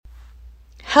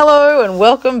Hello and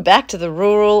welcome back to the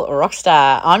Rural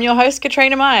Rockstar. I'm your host,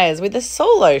 Katrina Myers, with a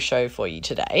solo show for you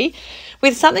today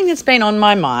with something that's been on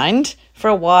my mind for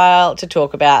a while to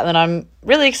talk about and I'm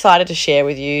really excited to share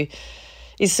with you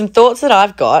is some thoughts that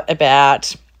I've got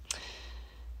about,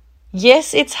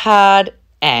 yes, it's hard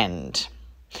and.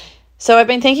 So I've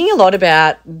been thinking a lot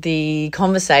about the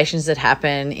conversations that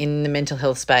happen in the mental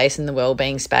health space and the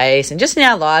wellbeing space and just in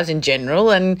our lives in general,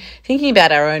 and thinking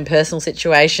about our own personal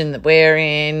situation that we're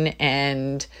in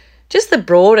and just the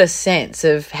broader sense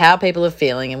of how people are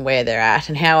feeling and where they're at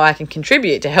and how I can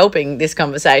contribute to helping this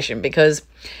conversation. Because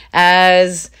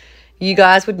as you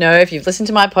guys would know, if you've listened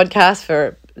to my podcast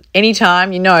for any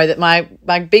time, you know that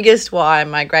my biggest why,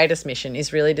 my greatest mission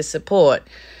is really to support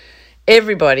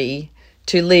everybody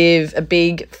to live a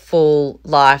big, full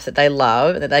life that they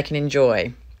love and that they can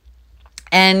enjoy.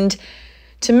 And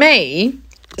to me,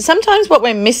 sometimes what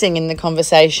we're missing in the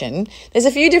conversation, there's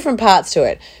a few different parts to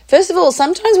it. First of all,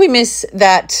 sometimes we miss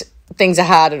that things are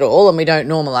hard at all and we don't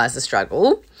normalise the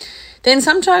struggle. Then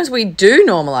sometimes we do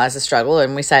normalise the struggle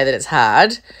and we say that it's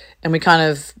hard, and we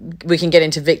can get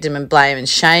into victim and blame and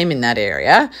shame in that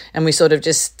area, and we sort of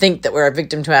just think that we're a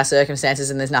victim to our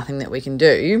circumstances and there's nothing that we can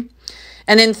do.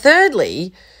 And then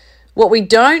thirdly, what we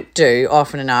don't do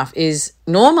often enough is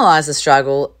normalise the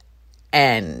struggle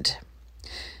and.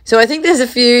 So I think there's a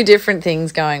few different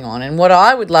things going on, and what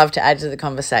I would love to add to the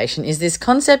conversation is this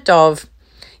concept of,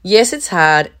 yes, it's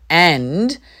hard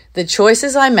and the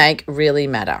choices I make really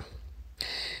matter.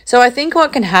 So I think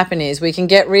what can happen is we can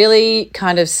get really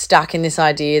kind of stuck in this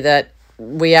idea that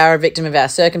we are a victim of our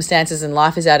circumstances and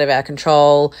life is out of our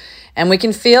control, and we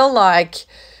can feel like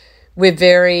we're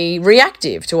very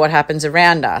reactive to what happens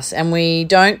around us and we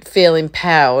don't feel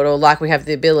empowered or like we have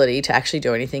the ability to actually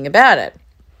do anything about it.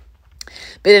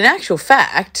 But in actual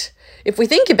fact, if we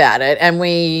think about it and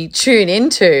we tune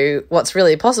into what's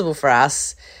really possible for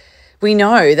us, we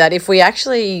know that if we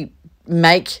actually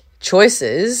make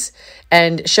choices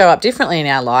and show up differently in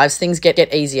our lives, things get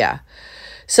easier.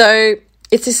 So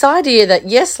it's this idea that,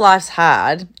 yes, life's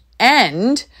hard,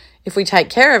 and if we take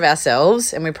care of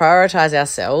ourselves and we prioritise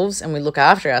ourselves and we look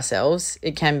after ourselves,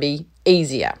 it can be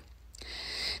easier.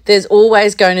 There's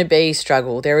always going to be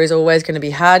struggle. There is always going to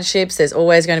be hardships. There's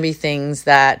always going to be things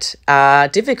that are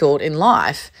difficult in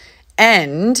life.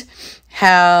 And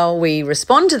how we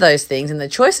respond to those things and the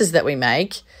choices that we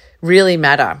make really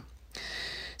matter.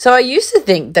 So I used to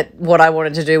think that what I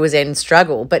wanted to do was end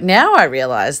struggle, but now I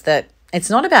realise that it's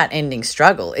not about ending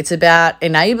struggle. It's about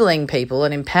enabling people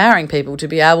and empowering people to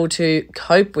be able to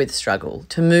cope with struggle,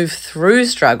 to move through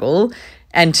struggle,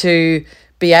 and to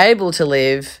be able to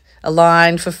live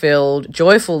aligned, fulfilled,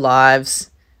 joyful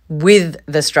lives with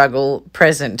the struggle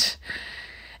present.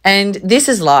 And this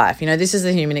is life. This is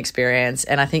the human experience.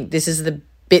 And I think this is the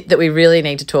bit that we really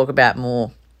need to talk about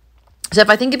more. So if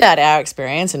I think about our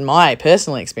experience and my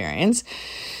personal experience,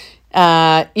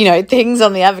 things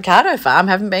on the avocado farm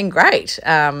haven't been great.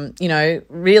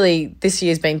 Really this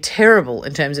year's been terrible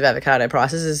in terms of avocado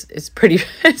prices. It's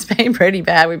been pretty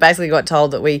bad. We basically got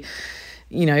told that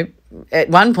at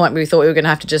one point we thought we were going to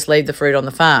have to just leave the fruit on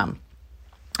the farm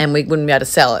and we wouldn't be able to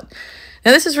sell it.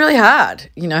 Now this is really hard,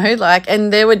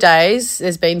 and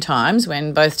there's been times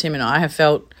when both Tim and I have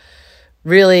felt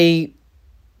really,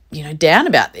 down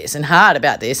about this and hard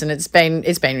about this, and it's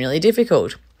been really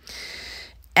difficult.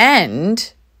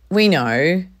 And we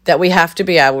know that we have to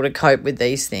be able to cope with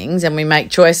these things, and we make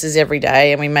choices every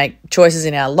day and we make choices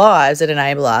in our lives that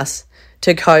enable us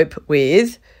to cope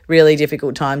with really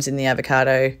difficult times in the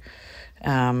avocado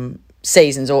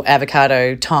seasons or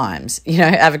avocado times,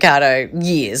 avocado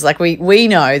years. Like we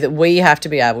know that we have to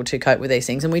be able to cope with these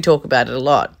things, and we talk about it a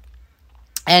lot.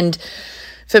 And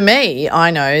for me,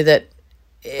 I know that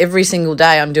every single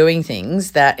day I'm doing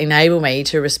things that enable me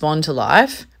to respond to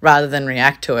life rather than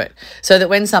react to it. So that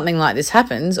when something like this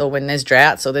happens, or when there's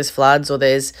droughts or there's floods or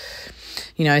there's,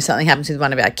 something happens with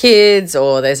one of our kids,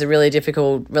 or there's a really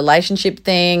difficult relationship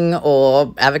thing,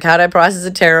 or avocado prices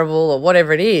are terrible, or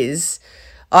whatever it is,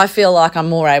 I feel like I'm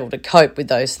more able to cope with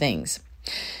those things.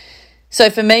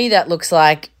 So for me, that looks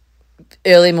like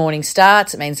early morning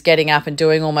starts. It means getting up and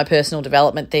doing all my personal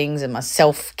development things and my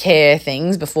self-care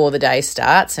things before the day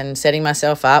starts, and setting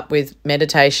myself up with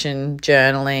meditation,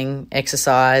 journaling,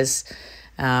 exercise,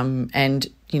 and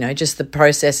just the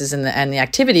processes and the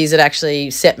activities that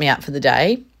actually set me up for the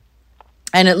day.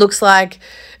 And it looks like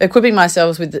equipping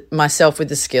myself with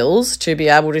the skills to be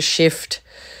able to shift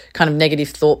kind of negative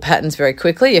thought patterns very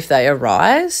quickly if they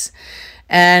arise.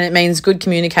 And it means good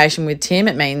communication with Tim.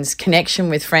 It means connection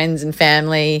with friends and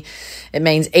family. It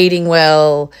means eating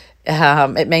well.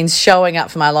 It means showing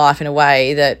up for my life in a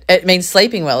way that it means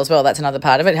sleeping well as well. That's another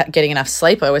part of it, getting enough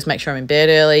sleep. I always make sure I'm in bed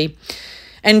early.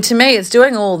 And to me, it's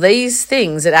doing all these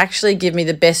things that actually give me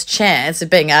the best chance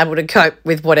of being able to cope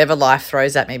with whatever life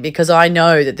throws at me, because I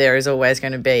know that there is always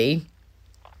going to be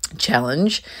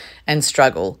challenge and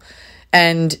struggle.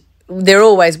 And there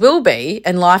always will be,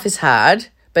 and life is hard,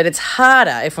 but it's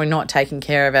harder if we're not taking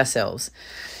care of ourselves.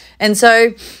 And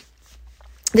so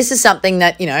this is something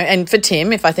that, and for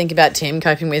Tim, if I think about Tim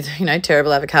coping with,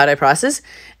 terrible avocado prices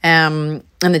and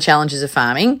the challenges of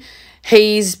farming,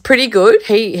 he's pretty good.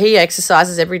 He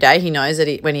exercises every day. He knows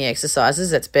that when he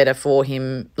exercises, that's better for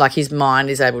him. Like, his mind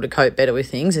is able to cope better with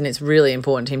things, and it's really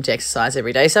important to him to exercise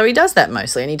every day. So he does that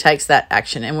mostly, and he takes that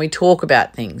action, and we talk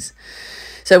about things.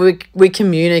 So we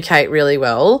communicate really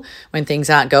well when things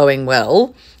aren't going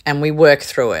well, and we work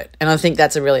through it. And I think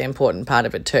that's a really important part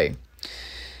of it too.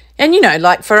 And,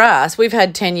 like for us, we've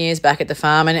had 10 years back at the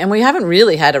farm, and we haven't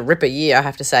really had a ripper year, I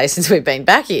have to say, since we've been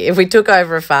back here. We took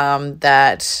over a farm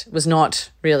that was not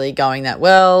really going that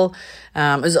well.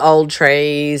 It was old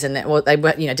trees, and they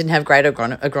didn't have great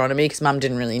agronomy, because Mum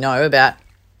didn't really know about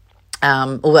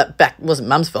all that. Back wasn't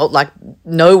Mum's fault. Like,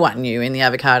 no one knew in the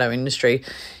avocado industry,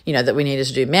 that we needed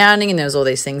to do mounding, and there was all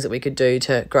these things that we could do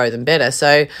to grow them better.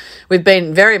 So we've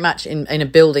been very much in a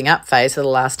building up phase for the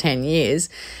last 10 years.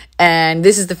 And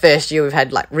this is the first year we've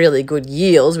had like really good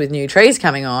yields with new trees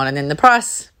coming on, and then the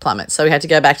price plummets. So we had to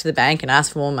go back to the bank and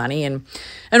ask for more money, and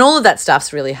all of that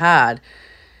stuff's really hard.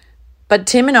 But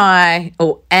Tim and I,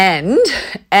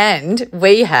 and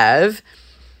we have,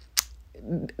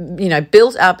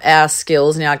 built up our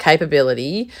skills and our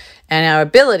capability and our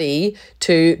ability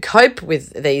to cope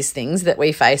with these things that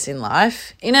we face in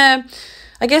life in an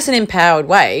empowered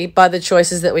way by the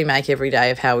choices that we make every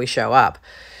day of how we show up.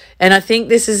 And I think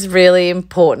this is really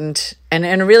important and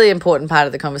a really important part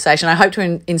of the conversation. I hope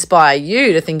to inspire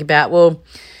you to think about, well,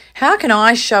 how can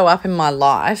I show up in my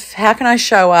life? How can I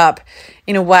show up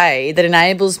in a way that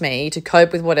enables me to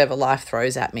cope with whatever life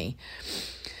throws at me?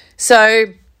 So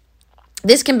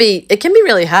it can be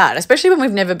really hard, especially when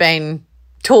we've never been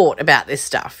taught about this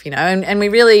stuff, and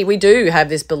we do have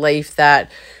this belief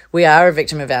that we are a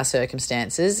victim of our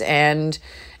circumstances, and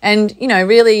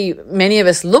really many of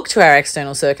us look to our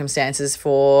external circumstances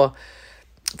for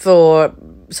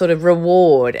sort of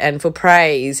reward and for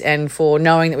praise and for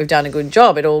knowing that we've done a good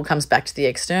job. It all comes back to the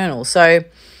external. So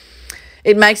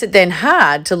it makes it then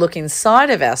hard to look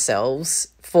inside of ourselves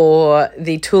for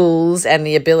the tools and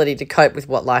the ability to cope with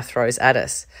what life throws at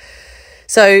us.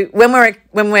 So when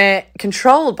we're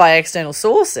controlled by external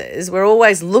sources, we're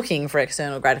always looking for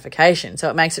external gratification. So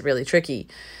it makes it really tricky.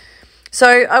 So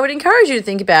I would encourage you to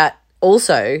think about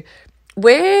also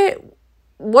where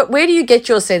do you get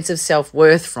your sense of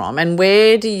self-worth from, and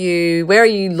where are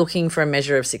you looking for a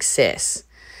measure of success?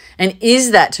 And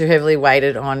is that too heavily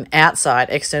weighted on outside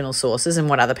external sources and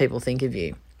what other people think of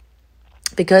you?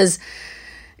 Because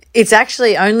it's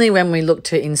actually only when we look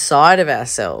to inside of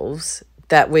ourselves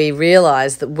that we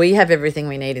realise that we have everything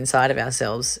we need inside of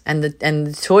ourselves, and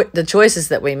the choices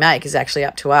that we make is actually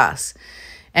up to us.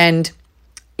 And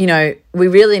we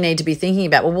really need to be thinking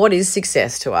about, well, what is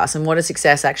success to us, and what does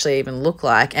success actually even look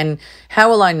like, and how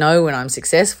will I know when I'm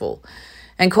successful?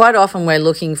 And quite often we're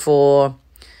looking for,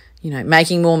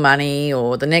 making more money,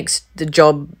 or the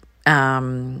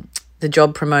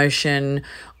job promotion,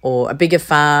 or a bigger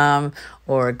farm,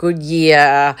 or a good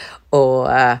year,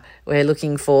 or we're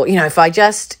looking for, if I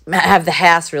just have the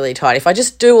house really tight, if I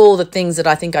just do all the things that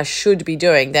I think I should be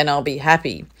doing, then I'll be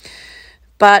happy.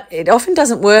 But it often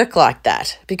doesn't work like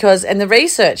that, and the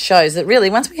research shows that really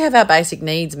once we have our basic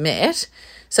needs met,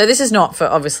 so this is not for,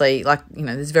 obviously,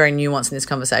 there's very nuance in this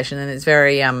conversation, and it's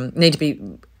very, need to be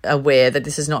aware that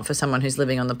this is not for someone who's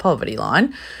living on the poverty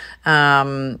line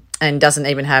and doesn't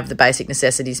even have the basic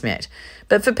necessities met.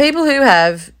 But for people who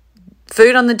have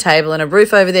food on the table and a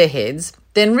roof over their heads,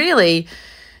 then really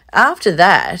after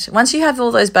that, once you have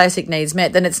all those basic needs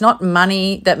met, then it's not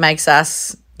money that makes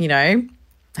us,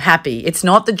 happy. It's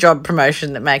not the job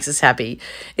promotion that makes us happy.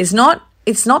 It's not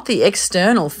the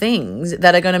external things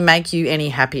that are going to make you any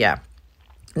happier.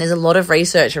 And there's a lot of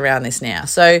research around this now.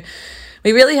 So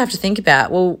we really have to think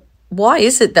about, well, why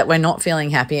is it that we're not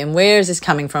feeling happy, and where is this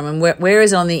coming from, and where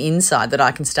is it on the inside that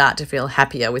I can start to feel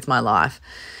happier with my life?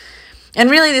 And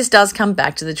really this does come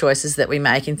back to the choices that we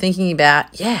make, and thinking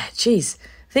about,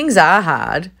 things are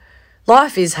hard.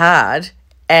 Life is hard.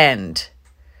 And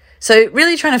so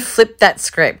really trying to flip that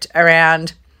script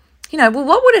around,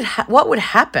 what would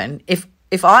happen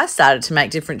if I started to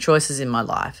make different choices in my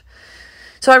life?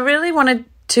 So I really wanted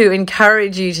to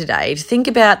encourage you today to think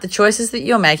about the choices that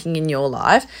you're making in your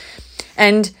life,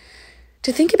 and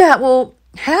to think about, well,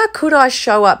 how could I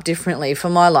show up differently for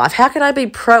my life? How could I be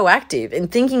proactive in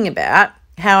thinking about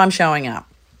how I'm showing up?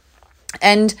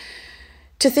 And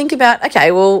to think about,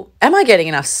 okay, well, am I getting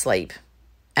enough sleep?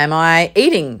 Am I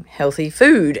eating healthy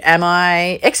food? Am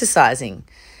I exercising?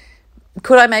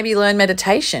 Could I maybe learn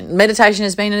meditation? Meditation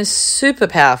has been a super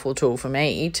powerful tool for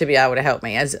me to be able to help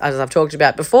me, as I've talked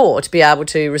about before, to be able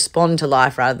to respond to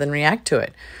life rather than react to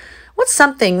it.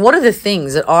 What are the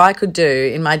things that I could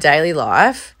do in my daily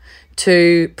life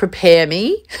to prepare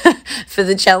me for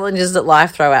the challenges that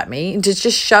life throw at me, and to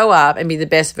just show up and be the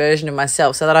best version of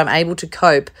myself so that I'm able to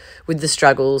cope with the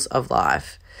struggles of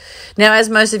life? Now, as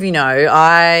most of you know,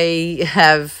 I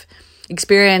have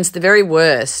experienced the very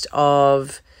worst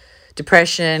of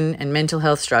depression and mental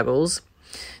health struggles,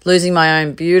 losing my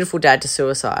own beautiful dad to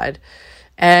suicide.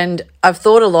 And I've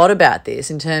thought a lot about this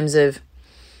in terms of,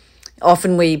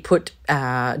 often we put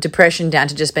depression down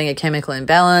to just being a chemical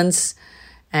imbalance,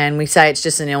 and we say it's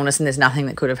just an illness and there's nothing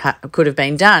that could have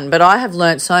been done. But I have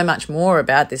learnt so much more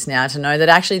about this now to know that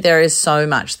actually there is so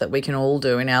much that we can all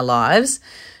do in our lives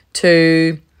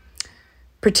to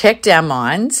protect our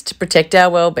minds, to protect our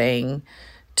well-being,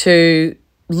 to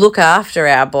look after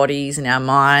our bodies and our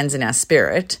minds and our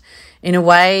spirit in a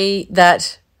way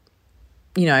that,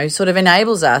 sort of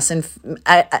enables us and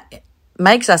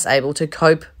makes us able to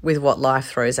cope with what life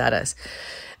throws at us.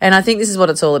 And I think this is what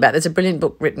it's all about. There's a brilliant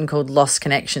book written called Lost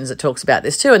Connections that talks about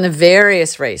this too, and the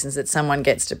various reasons that someone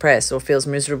gets depressed or feels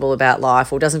miserable about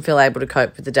life or doesn't feel able to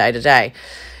cope with the day-to-day.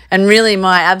 And really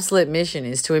my absolute mission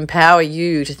is to empower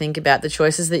you to think about the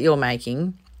choices that you're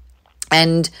making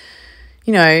and,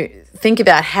 think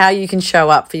about how you can show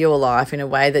up for your life in a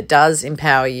way that does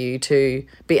empower you to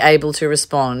be able to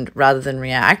respond rather than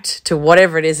react to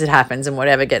whatever it is that happens and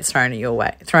whatever gets thrown your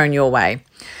way.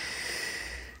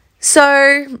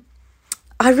 So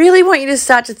I really want you to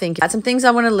start to think about some things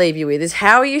I want to leave you with is,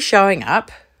 how are you showing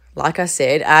up? Like I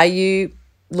said, are you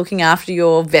looking after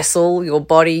your vessel, your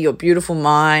body, your beautiful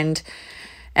mind,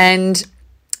 and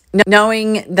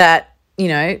knowing that,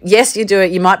 yes,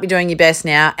 you might be doing your best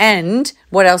now, and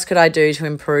what else could I do to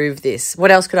improve this?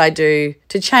 What else could I do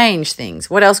to change things?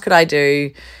 What else could I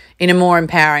do in a more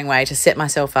empowering way to set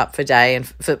myself up for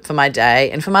my day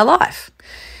and for my life?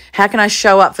 How can I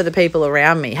show up for the people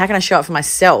around me? How can I show up for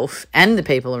myself and the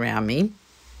people around me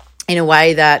in a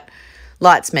way that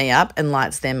lights me up and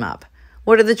lights them up?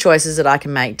 What are the choices that I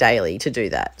can make daily to do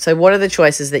that? So what are the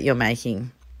choices that you're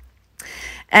making?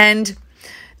 And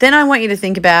then I want you to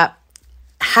think about,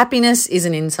 happiness is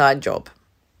an inside job.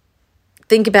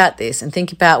 Think about this and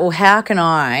think about, well, how can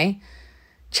I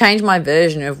change my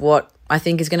version of what I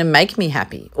think is going to make me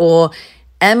happy? Or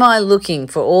am I looking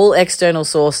for all external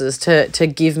sources to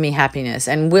give me happiness?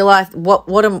 And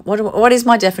what is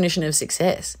my definition of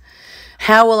success?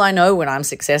 How will I know when I'm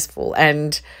successful?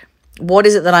 And what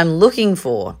is it that I'm looking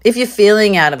for? If you're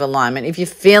feeling out of alignment, if you're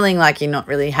feeling like you're not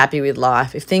really happy with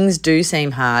life, if things do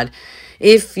seem hard,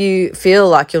 if you feel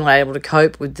like you're not able to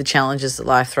cope with the challenges that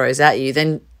life throws at you,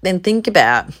 then think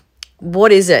about,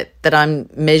 what is it that I'm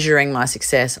measuring my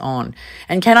success on?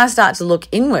 And can I start to look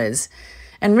inwards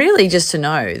and really just to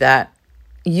know that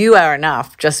you are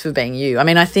enough just for being you? I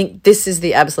mean, I think this is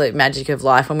the absolute magic of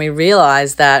life, when we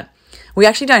realize that we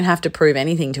actually don't have to prove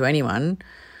anything to anyone.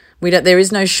 There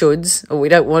is no shoulds, or we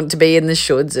don't want to be in the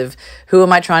shoulds of who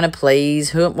am I trying to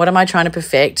please? What am I trying to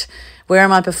perfect? Where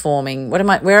am I performing?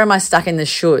 Where am I stuck in the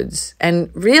shoulds?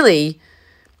 And really,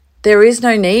 there is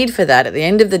no need for that. At the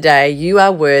end of the day, you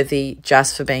are worthy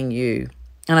just for being you.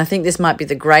 And I think this might be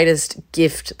the greatest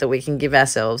gift that we can give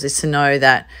ourselves, is to know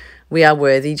that we are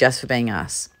worthy just for being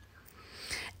us.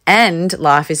 And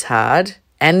life is hard,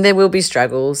 and there will be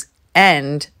struggles,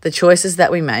 and the choices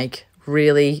that we make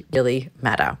really, really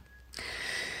matter.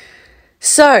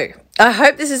 So I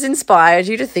hope this has inspired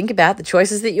you to think about the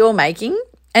choices that you're making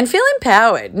and feel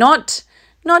empowered, not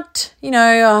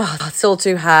it's all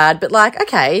too hard, but like,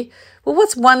 okay, well,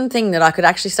 what's one thing that I could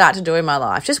actually start to do in my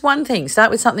life? Just one thing.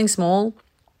 Start with something small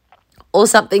or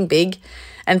something big,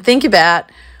 and think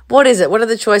about, what is it? What are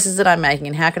the choices that I'm making,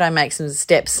 and how can I make some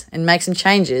steps and make some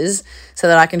changes so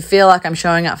that I can feel like I'm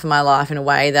showing up for my life in a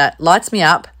way that lights me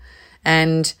up,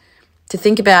 and to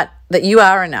think about that you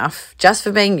are enough just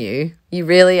for being you. You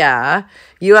really are.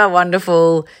 You are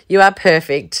wonderful. You are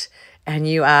perfect. And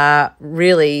you are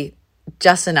really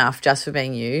just enough just for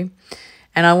being you.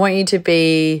 And I want you to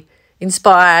be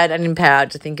inspired and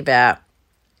empowered to think about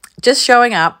just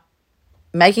showing up,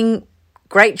 making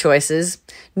great choices,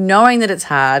 knowing that it's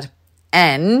hard,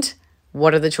 and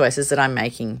what are the choices that I'm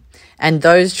making. And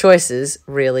those choices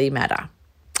really matter.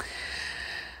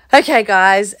 Okay,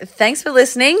 guys, thanks for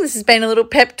listening. This has been a little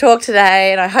pep talk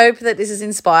today, and I hope that this has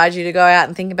inspired you to go out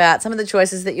and think about some of the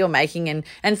choices that you're making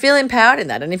and feel empowered in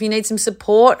that. And if you need some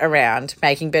support around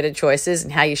making better choices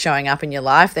and how you're showing up in your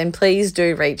life, then please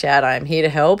do reach out. I am here to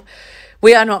help.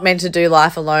 We are not meant to do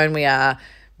life alone. We are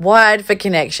wired for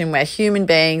connection. We're human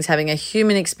beings having a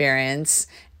human experience,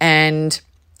 and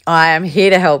I am here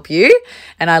to help you.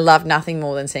 And I love nothing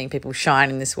more than seeing people shine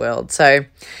in this world. So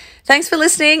thanks for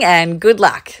listening and good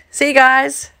luck. See you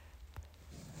guys.